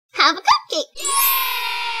Cupcake!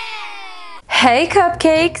 Hey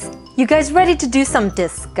Cupcakes! You guys ready to do some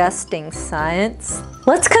disgusting science?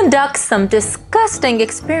 Let's conduct some disgusting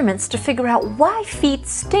experiments to figure out why feet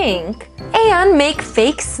stink and make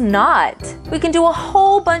fake snot. We can do a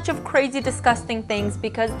whole bunch of crazy disgusting things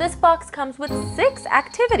because this box comes with 6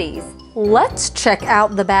 activities. Let's check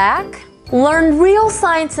out the back. Learn real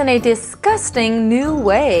science in a disgusting new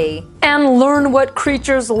way. And learn what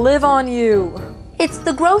creatures live on you. It's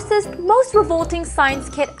the grossest, most revolting science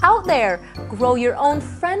kit out there. Grow your own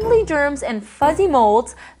friendly germs and fuzzy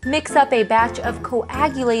molds, mix up a batch of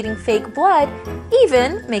coagulating fake blood,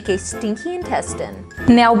 even make a stinky intestine.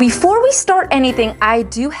 Now, before we start anything, I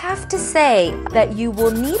do have to say that you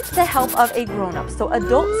will need the help of a grown-up, so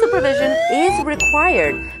adult supervision is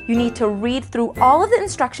required. You need to read through all of the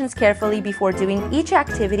instructions carefully before doing each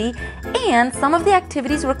activity, and some of the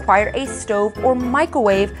activities require a stove or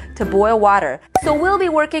microwave to boil water. So we'll be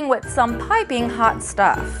working with some piping hot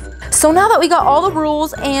stuff. So now that we got all the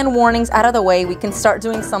rules and warnings out of the way, we can start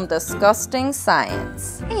doing some disgusting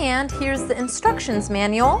science. And here's the instructions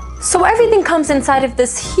manual. So everything comes inside of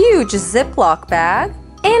this huge Ziploc bag.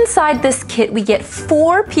 Inside this kit, we get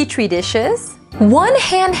 4 Petri dishes, 1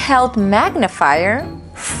 handheld magnifier,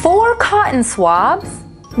 4 cotton swabs,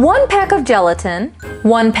 1 pack of gelatin,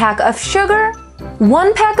 1 pack of sugar,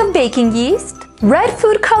 1 pack of baking yeast, red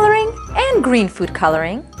food coloring and green food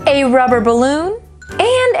coloring, a rubber balloon,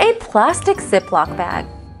 and a plastic Ziploc bag.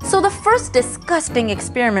 So the first disgusting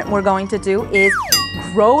experiment we're going to do is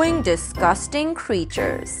growing disgusting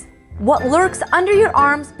creatures. What lurks under your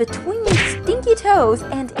arms, between your stinky toes,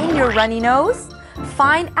 and in your runny nose?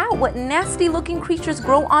 Find out what nasty looking creatures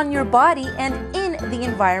grow on your body and in the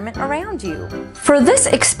environment around you. For this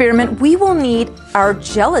experiment, we will need our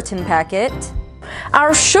gelatin packet,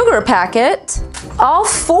 our sugar packet, all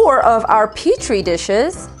 4 of our Petri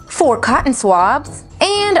dishes, 4 cotton swabs,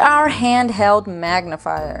 and our handheld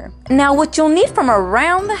magnifier. Now what you'll need from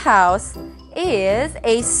around the house is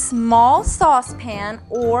a small saucepan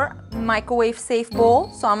or microwave safe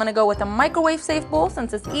bowl. So I'm gonna go with a microwave safe bowl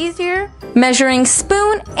since it's easier. Measuring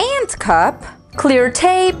spoon and cup, clear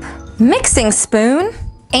tape, mixing spoon,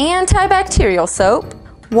 antibacterial soap,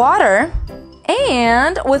 water,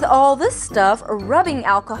 and with all this stuff, rubbing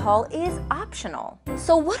alcohol is optional.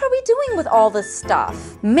 So what are we doing with all this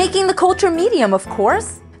stuff? Making the culture medium, of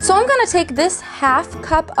course. So I'm gonna take this half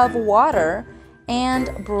cup of water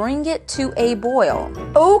and bring it to a boil.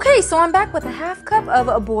 Okay, so I'm back with a half cup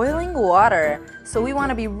of boiling water. So we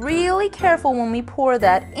wanna be really careful when we pour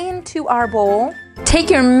that into our bowl. Take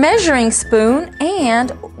your measuring spoon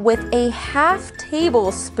and with a half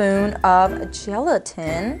tablespoon of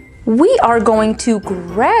gelatin, we are going to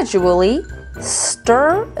gradually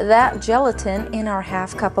stir that gelatin in our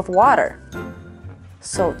half cup of water.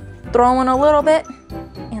 So throw in a little bit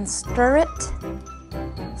and stir it.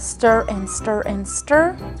 Stir and stir and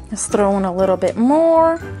stir. Let's throw in a little bit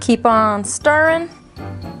more. Keep on stirring.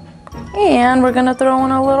 And we're gonna throw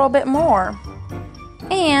in a little bit more.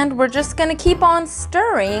 And we're just gonna keep on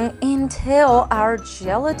stirring until our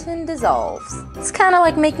gelatin dissolves. It's kind of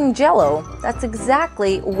like making Jell-O. That's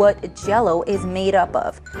exactly what Jell-O is made up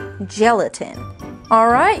of, gelatin. All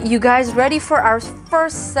right, you guys ready for our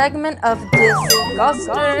first segment of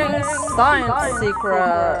disgusting science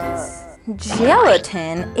secrets?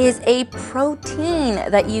 Gelatin is a protein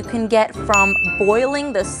that you can get from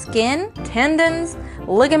boiling the skin, tendons,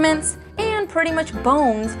 ligaments, and pretty much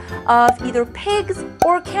bones of either pigs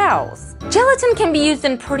or cows. Gelatin can be used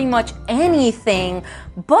in pretty much anything,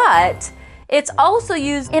 but it's also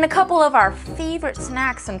used in a couple of our favorite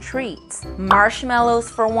snacks and treats.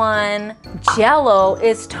 Marshmallows for one, Jell-O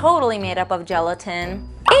is totally made up of gelatin,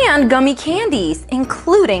 and gummy candies,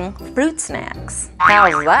 including fruit snacks.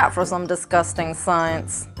 How's that for some disgusting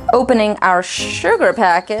science? Opening our sugar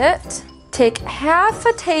packet, take half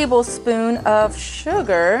a tablespoon of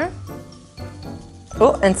sugar.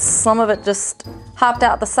 Oh, and some of it just hopped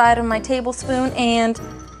out the side of my tablespoon and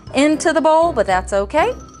into the bowl, but that's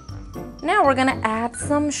okay. Now we're gonna add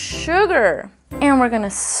some sugar and we're gonna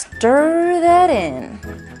stir that in.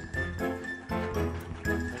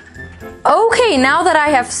 Okay, now that I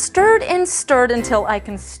have stirred and stirred until I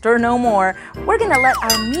can stir no more, we're gonna let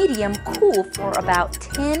our medium cool for about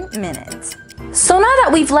 10 minutes. So now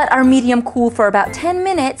that we've let our medium cool for about 10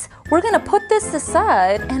 minutes, we're gonna put this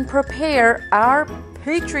aside and prepare our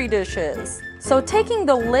Petri dishes. So taking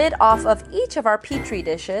the lid off of each of our Petri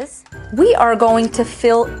dishes, we are going to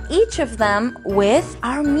fill each of them with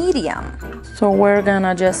our medium. So we're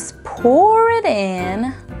gonna just pour it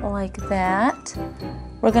in like that.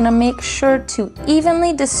 We're gonna make sure to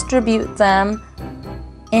evenly distribute them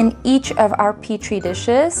in each of our Petri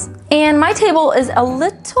dishes. And my table is a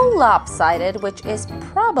little lopsided, which is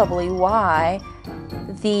probably why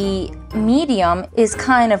the medium is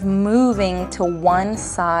kind of moving to one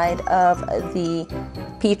side of the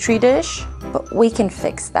Petri dish, but we can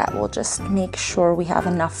fix that. We'll just make sure we have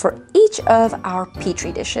enough for each of our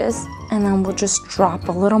Petri dishes, and then we'll just drop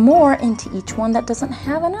a little more into each one that doesn't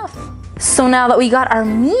have enough. So now that we got our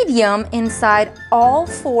medium inside all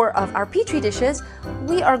 4 of our Petri dishes,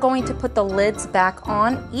 we are going to put the lids back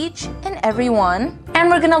on each and every one, and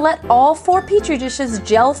we're gonna let all 4 Petri dishes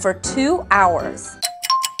gel for 2 hours.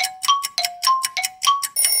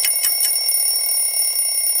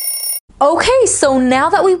 Okay, so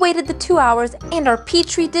now that we waited the 2 hours and our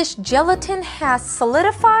Petri dish gelatin has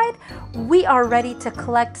solidified, we are ready to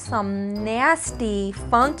collect some nasty,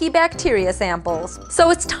 funky bacteria samples.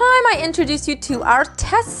 So it's time I introduce you to our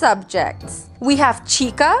test subjects. We have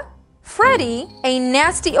Chica, Freddy, a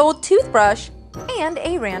nasty old toothbrush, and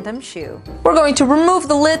a random shoe. We're going to remove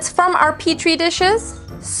the lids from our Petri dishes.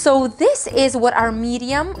 So this is what our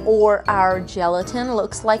medium or our gelatin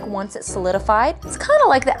looks like once it's solidified. It's kind of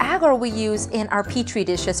like the agar we use in our Petri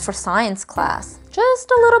dishes for science class.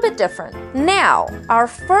 Just a little bit different. Now, our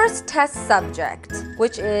first test subject,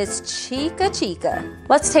 which is Chica.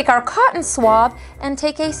 Let's take our cotton swab and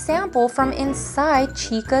take a sample from inside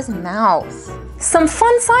Chica's mouth. Some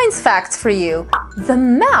fun science facts for you. The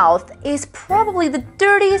mouth is probably the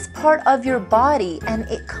dirtiest part of your body, and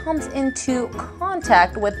it comes into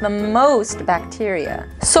contact with the most bacteria.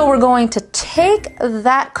 So we're going to take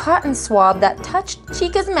that cotton swab that touched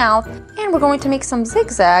Chica's mouth, and we're going to make some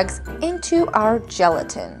zigzags into our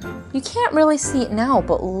gelatin. You can't really see it now,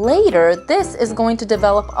 but later this is going to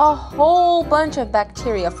develop a whole bunch of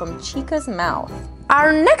bacteria from Chica's mouth.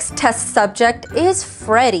 Our next test subject is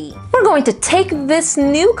Freddy. We're going to take this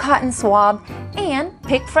new cotton swab and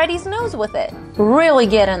pick Freddy's nose with it. Really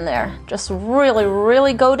get in there. Just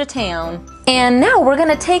really go to town. And now we're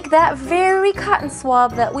gonna take that very cotton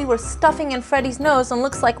swab that we were stuffing in Freddy's nose, and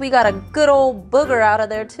looks like we got a good old booger out of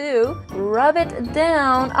there too. Rub it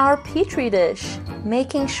down our Petri dish,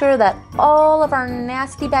 making sure that all of our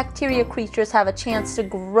nasty bacteria creatures have a chance to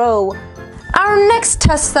grow. Our next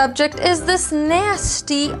test subject is this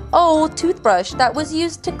nasty old toothbrush that was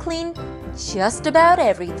used to clean just about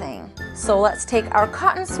everything. So let's take our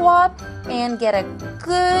cotton swab and get a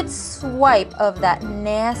good swipe of that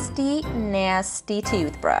nasty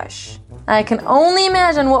toothbrush. I can only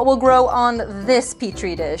imagine what will grow on this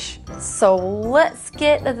Petri dish. So let's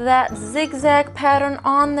get that zigzag pattern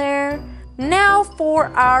on there. Now for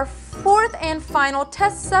our 4th and final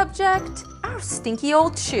test subject, our stinky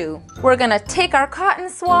old shoe. We're gonna take our cotton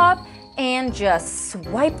swab and just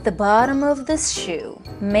swipe the bottom of this shoe.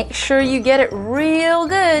 Make sure you get it real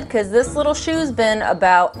good, because this little shoe's been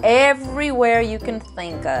about everywhere you can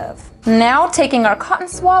think of. Now, taking our cotton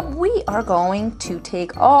swab, we are going to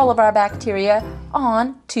take all of our bacteria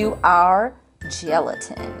onto our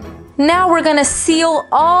gelatin. Now we're gonna seal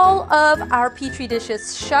all of our Petri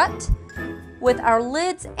dishes shut with our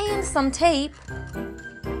lids and some tape.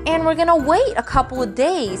 And we're gonna wait a couple of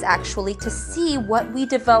days actually to see what we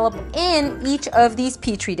develop in each of these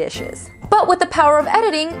Petri dishes. But with the power of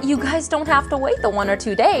editing, you guys don't have to wait the 1 or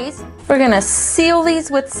 2 days. We're gonna seal these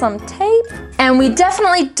with some tape, and we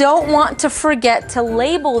definitely don't want to forget to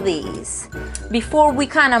label these. Before we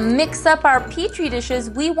kind of mix up our Petri dishes,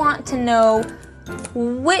 we want to know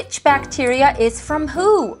which bacteria is from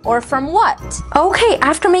who or from what. Okay,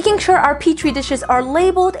 after making sure our Petri dishes are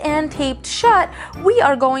labeled and taped shut, we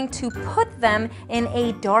are going to put them in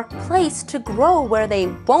a dark place to grow where they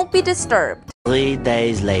won't be disturbed. 3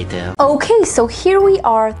 days later. Okay, so here we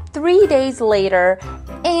are 3 days later,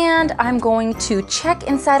 and I'm going to check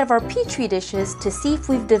inside of our Petri dishes to see if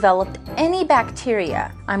we've developed any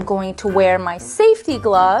bacteria. I'm going to wear my safety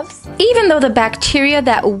gloves. Even though the bacteria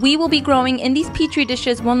that we will be growing in these Petri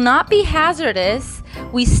dishes will not be hazardous,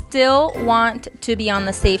 we still want to be on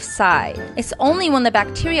the safe side. It's only when the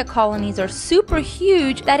bacteria colonies are super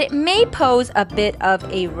huge that it may pose a bit of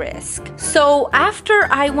a risk. So after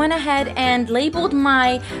I went ahead and labeled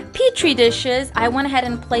my Petri dishes, I went ahead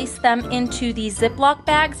and placed them into these Ziploc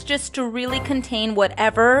bags just to really contain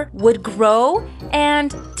whatever would grow.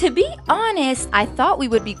 And to be honest, I thought we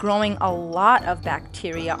would be growing a lot of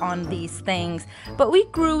bacteria on these things, but we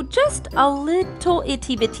grew just a little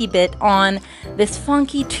itty bitty bit on this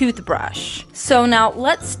funky toothbrush. So now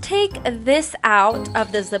let's take this out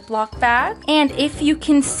of the Ziploc bag, and if you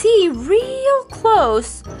can see real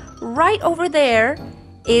close right over there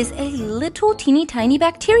is a little teeny tiny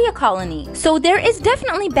bacteria colony. So there is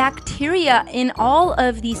definitely bacteria in all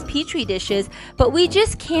of these petri dishes, but we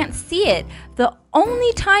just can't see it. The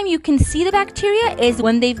only time you can see the bacteria is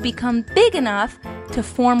when they've become big enough to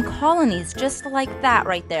form colonies, just like that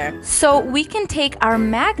right there. So we can take our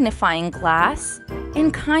magnifying glass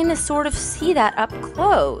and kind of sort of see that up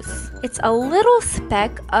close. It's a little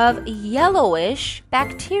speck of yellowish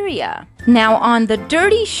bacteria. Now on the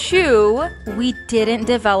dirty shoe, we didn't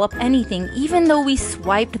develop anything. Even though we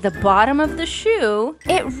swiped the bottom of the shoe,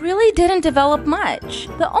 it really didn't develop much.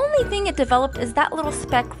 The only thing it developed is that little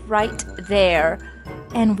speck right there.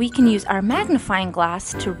 And we can use our magnifying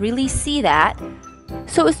glass to really see that.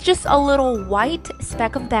 So it's just a little white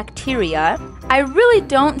speck of bacteria. I really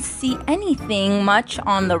don't see anything much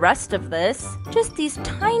on the rest of this, just these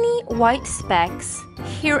tiny white specks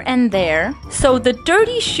here and there. So the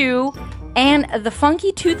dirty shoe and the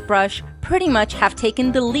funky toothbrush pretty much have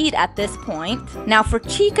taken the lead at this point. Now for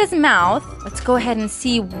Chica's mouth, let's go ahead and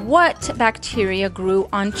see what bacteria grew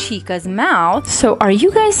on Chica's mouth. So are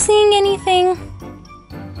you guys seeing anything?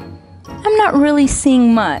 I'm not really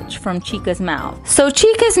seeing much from Chica's mouth. So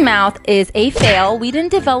Chica's mouth is a fail. We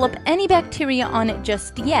didn't develop any bacteria on it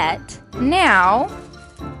just yet. Now,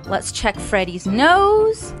 let's check Freddy's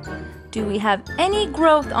nose. Do we have any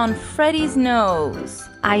growth on Freddy's nose?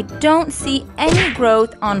 I don't see any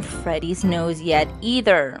growth on Freddy's nose yet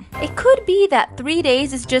either. It could be that 3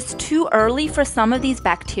 days is just too early for some of these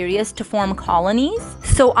bacteria to form colonies.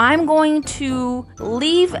 So I'm going to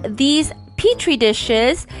leave these petri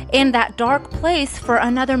dishes in that dark place for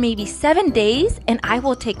another maybe 7 days, and I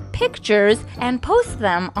will take pictures and post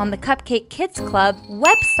them on the Cupcake Kids Club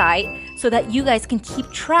website so that you guys can keep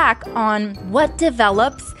track on what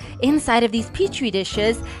develops inside of these petri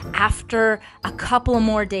dishes after a couple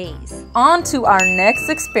more days. On to our next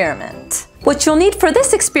experiment. What you'll need for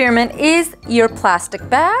this experiment is your plastic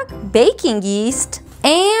bag, baking yeast,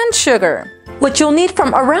 and sugar. What you'll need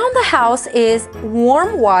from around the house is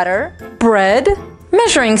warm water, bread,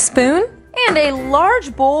 measuring spoon, and a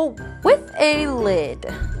large bowl with a lid.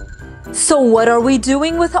 So what are we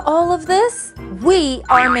doing with all of this? We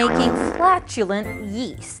are making flatulent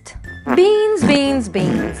yeast. Beans, beans,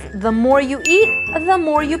 beans. The more you eat, the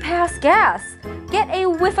more you pass gas. Get a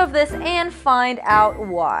whiff of this and find out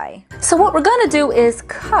why. So what we're gonna do is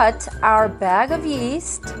cut our bag of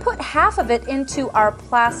yeast, put half of it into our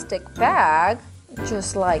plastic bag,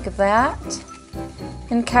 just like that.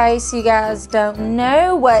 In case you guys don't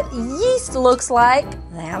know what yeast looks like,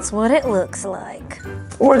 that's what it looks like.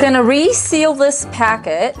 We're gonna reseal this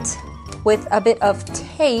packet with a bit of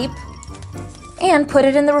tape and put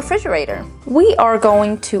it in the refrigerator. We are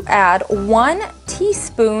going to add 1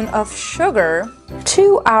 teaspoon of sugar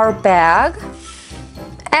to our bag.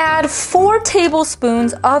 Add 4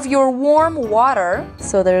 tablespoons of your warm water.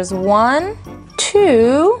 So there's 1,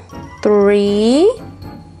 2, 3,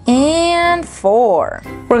 and 4.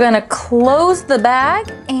 We're gonna close the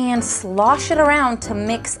bag and slosh it around to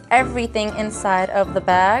mix everything inside of the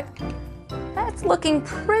bag. That's looking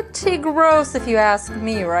pretty gross if you ask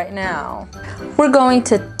me right now. We're going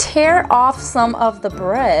to tear off some of the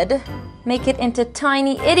bread, make it into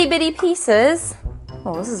tiny itty bitty pieces.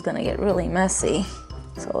 Oh, this is gonna get really messy.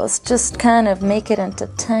 So let's just kind of make it into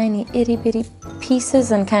tiny itty bitty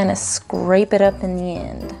pieces and kind of scrape it up in the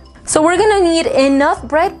end. So we're gonna need enough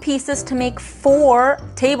bread pieces to make 4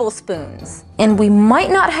 tablespoons. And we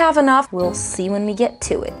might not have enough. We'll see when we get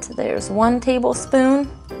to it. There's 1 tablespoon.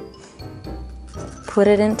 Put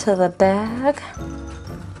it into the bag.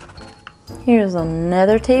 Here's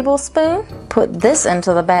another tablespoon. Put this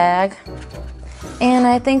into the bag. And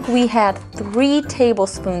I think we had 3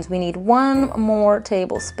 tablespoons. We need 1 more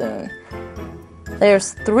tablespoon.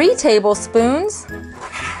 There's 3 tablespoons.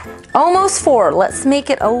 Almost 4. Let's make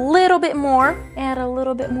it a little bit more. Add a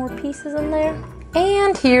little bit more pieces in there.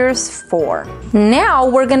 And here's 4. Now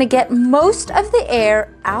we're gonna get most of the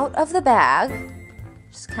air out of the bag.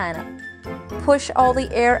 Just kind of push all the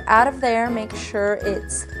air out of there. Make sure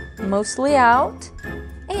it's mostly out.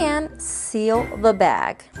 And seal the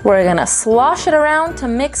bag. We're gonna slosh it around to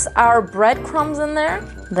mix our breadcrumbs in there.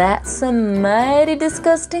 That's some mighty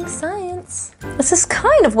disgusting science. This is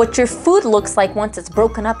kind of what your food looks like once it's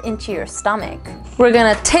broken up into your stomach. We're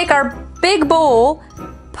gonna take our big bowl,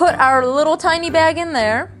 put our little tiny bag in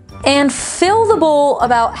there, and fill the bowl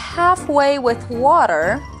about halfway with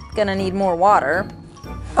water. Gonna need more water.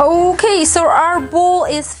 Okay, so our bowl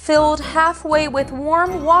is filled halfway with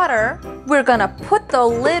warm water. We're gonna put the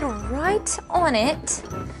lid right on it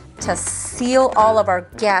to seal all of our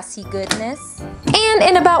gassy goodness. And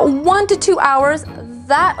in about 1 to 2 hours,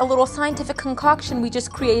 that a little scientific concoction we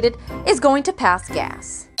just created is going to pass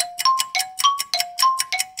gas.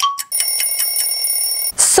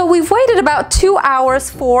 So we've waited about 2 hours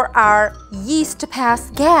for our yeast to pass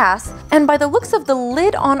gas, and by the looks of the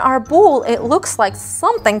lid on our bowl, it looks like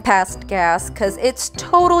something passed gas because it's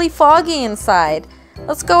totally foggy inside.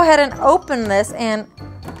 Let's go ahead and open this and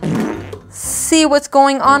see what's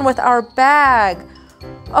going on with our bag.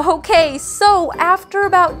 Okay, so after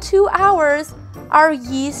about 2 hours, our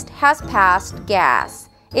yeast has passed gas.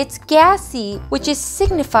 It's gassy, which is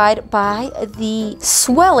signified by the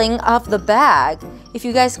swelling of the bag. If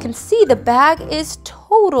you guys can see, the bag is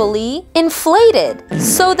totally inflated.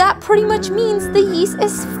 So that pretty much means the yeast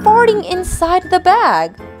is farting inside the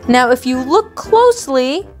bag. Now, if you look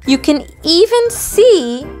closely, you can even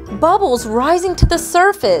see bubbles rising to the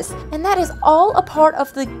surface, and that is all a part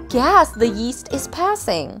of the gas the yeast is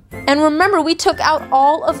passing. And remember, we took out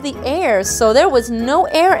all of the air, so there was no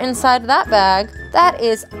air inside that bag. That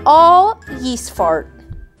is all yeast fart.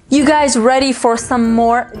 You guys ready for some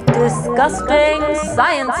more disgusting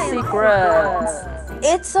science secrets?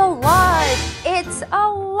 It's alive! It's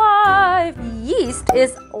alive! Yeast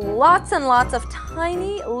is lots and lots of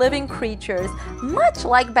tiny living creatures, much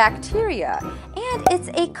like bacteria. And it's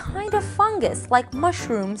a kind of fungus like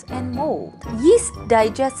mushrooms and mold. Yeast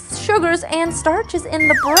digests sugars and starches in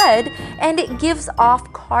the bread, and it gives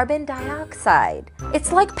off carbon dioxide.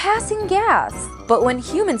 It's like passing gas. But when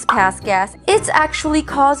humans pass gas, it's actually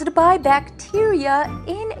caused by bacteria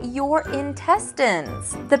in your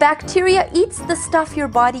intestines. The bacteria eats the stuff your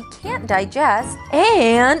body can't digest,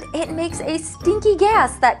 and it makes a stinky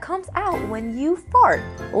gas that comes out when you fart.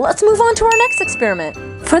 Let's move on to our next experiment.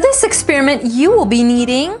 For this experiment, you will be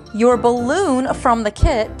needing your balloon from the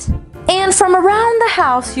kit, and from around the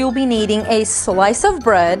house, you'll be needing a slice of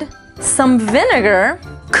bread, some vinegar,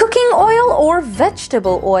 cooking oil or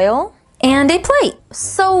vegetable oil, and a plate.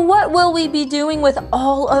 So what will we be doing with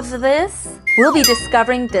all of this? We'll be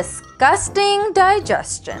discovering disgusting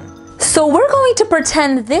digestion. So we're going to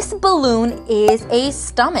pretend this balloon is a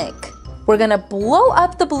stomach. We're gonna blow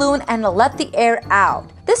up the balloon and let the air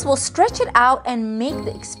out. This will stretch it out and make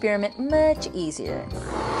the experiment much easier.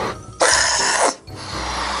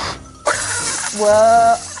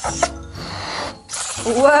 Whoa.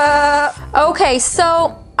 Whoa. Okay,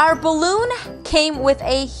 so our balloon came with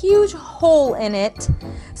a huge hole in it,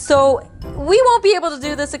 so we won't be able to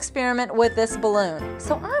do this experiment with this balloon.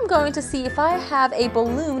 So I'm going to see if I have a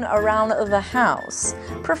balloon around the house,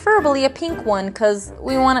 preferably a pink one because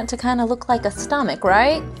we want it to kind of look like a stomach,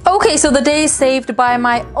 right? Okay, so the day is saved by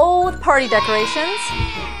my old party decorations.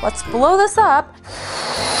 Let's blow this up.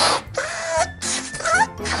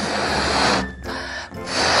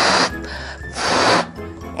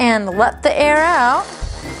 And let the air out.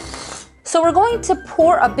 So we're going to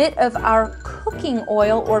pour a bit of our cooking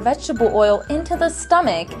oil or vegetable oil into the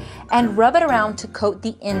stomach and rub it around to coat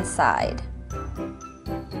the inside.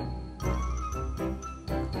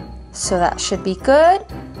 So that should be good.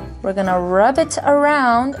 We're gonna rub it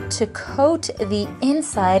around to coat the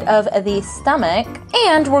inside of the stomach,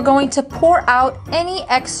 and we're going to pour out any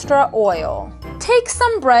extra oil. Take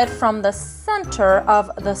some bread from the center of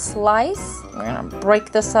the slice. We're gonna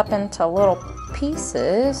break this up into little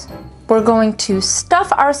pieces. We're going to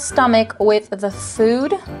stuff our stomach with the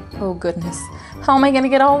food. Oh goodness, how am I gonna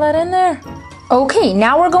get all that in there? Okay,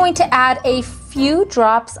 now we're going to add a few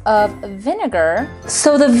drops of vinegar.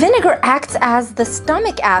 So the vinegar acts as the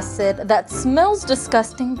stomach acid that smells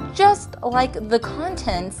disgusting, just like the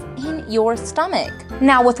contents in your stomach.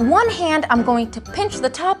 Now with one hand, I'm going to pinch the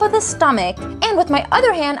top of the stomach, and with my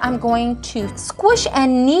other hand, I'm going to squish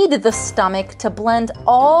and knead the stomach to blend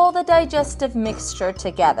all the digestive mixture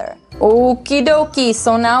together. Okie dokie,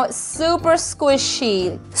 so now it's super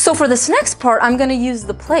squishy. So for this next part, I'm gonna use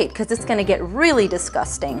the plate because it's gonna get really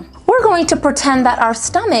disgusting. We're going to pretend that our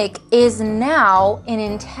stomach is now an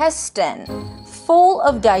intestine full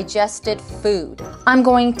of digested food. I'm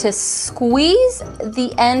going to squeeze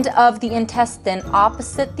the end of the intestine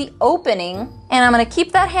opposite the opening, and I'm gonna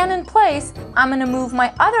keep that hand in place. I'm gonna move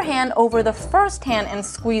my other hand over the first hand and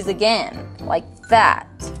squeeze again, like that.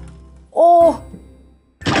 Oh!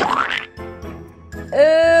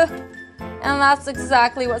 And that's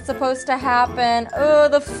exactly what's supposed to happen. Oh,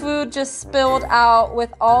 the food just spilled out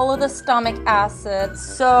with all of the stomach acid.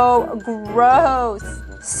 So gross.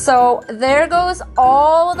 So there goes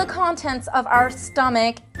all of the contents of our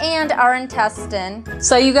stomach and our intestine.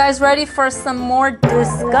 So you guys ready for some more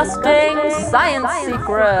disgusting science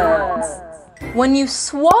secrets? When you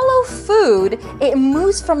swallow food, it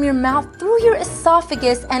moves from your mouth through your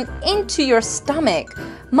esophagus and into your stomach.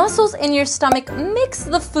 Muscles in your stomach mix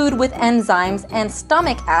the food with enzymes and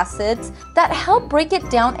stomach acids that help break it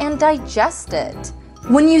down and digest it.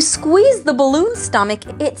 When you squeeze the balloon stomach,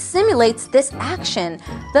 it simulates this action.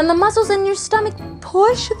 Then the muscles in your stomach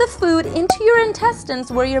push the food into your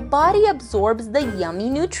intestines where your body absorbs the yummy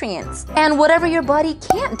nutrients. And whatever your body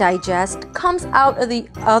can't digest comes out of the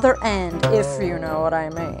other end, if you know what I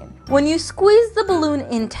mean. When you squeeze the balloon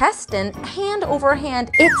intestine hand over hand,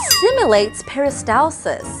 it simulates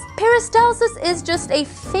peristalsis. Peristalsis is just a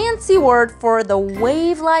fancy word for the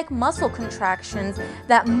wave-like muscle contractions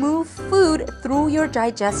that move food through your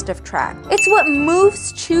digestive tract. It's what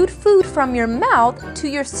moves chewed food from your mouth to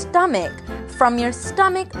your stomach, from your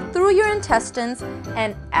stomach through your intestines,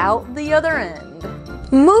 and out the other end.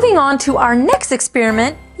 Moving on to our next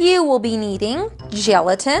experiment, you will be needing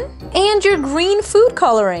gelatin and your green food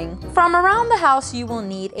coloring. From around the house, you will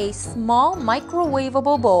need a small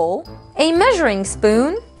microwavable bowl, a measuring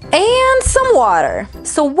spoon, and some water.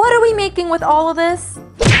 So what are we making with all of this?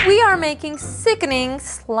 We are making sickening,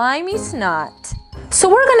 slimy snot. So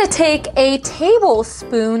we're gonna take a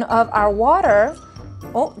tablespoon of our water,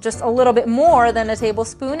 just a little bit more than a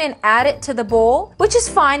tablespoon, and add it to the bowl, which is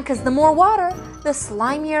fine because the more water, the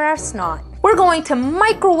slimier our snot. We're going to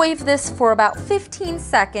microwave this for about 15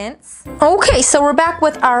 seconds. Okay, so we're back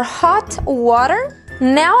with our hot water.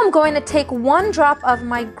 Now I'm going to take 1 drop of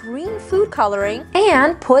my green food coloring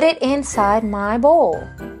and put it inside my bowl.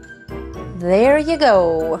 There you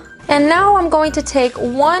go. And now I'm going to take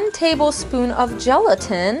 1 tablespoon of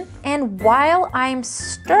gelatin, and while I'm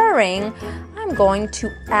stirring, I'm going to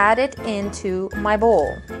add it into my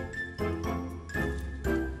bowl.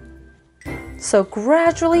 So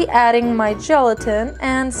gradually adding my gelatin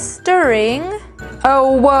and stirring.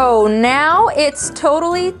 Oh, whoa, now it's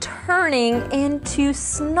totally turning into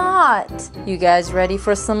snot. You guys ready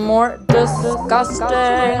for some more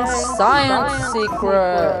disgusting science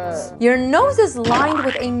secrets? Your nose is lined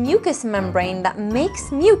with a mucus membrane that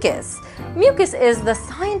makes mucus. Mucus is the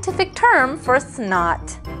scientific term for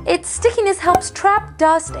snot. Its stickiness helps trap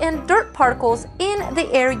dust and dirt particles in the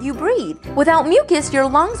air you breathe. Without mucus, your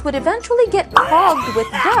lungs would eventually get clogged with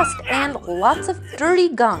dust and lots of dirty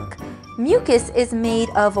gunk. Mucus is made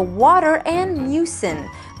of water and mucin.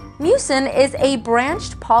 Mucin is a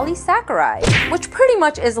branched polysaccharide, which pretty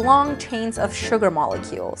much is long chains of sugar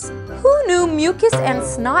molecules. Who knew mucus and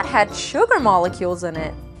snot had sugar molecules in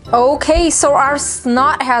it? Okay, so our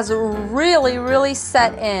snot has really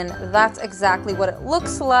set in. That's exactly what it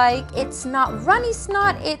looks like. It's not runny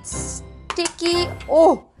snot, it's sticky,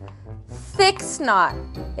 thick snot.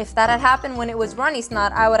 If that had happened when it was runny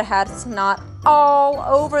snot, I would have had snot all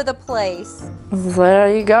over the place.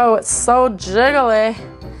 There you go, it's so jiggly.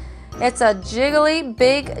 It's a jiggly,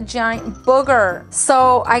 big, giant booger.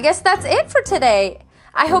 So I guess that's it for today.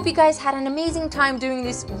 I hope you guys had an amazing time doing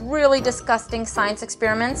these really disgusting science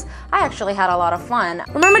experiments. I actually had a lot of fun.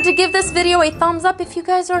 Remember to give this video a thumbs up if you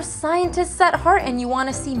guys are scientists at heart and you want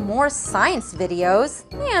to see more science videos.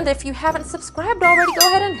 And if you haven't subscribed already, go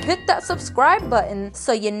ahead and hit that subscribe button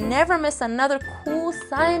so you never miss another cool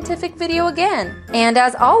scientific video again. And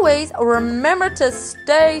as always, remember to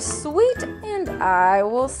stay sweet, and I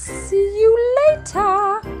will see you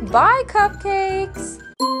later. Bye, cupcakes.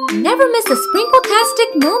 Never miss a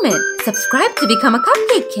sprinkle-tastic moment. Subscribe to become a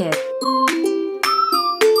Cupcake Kid.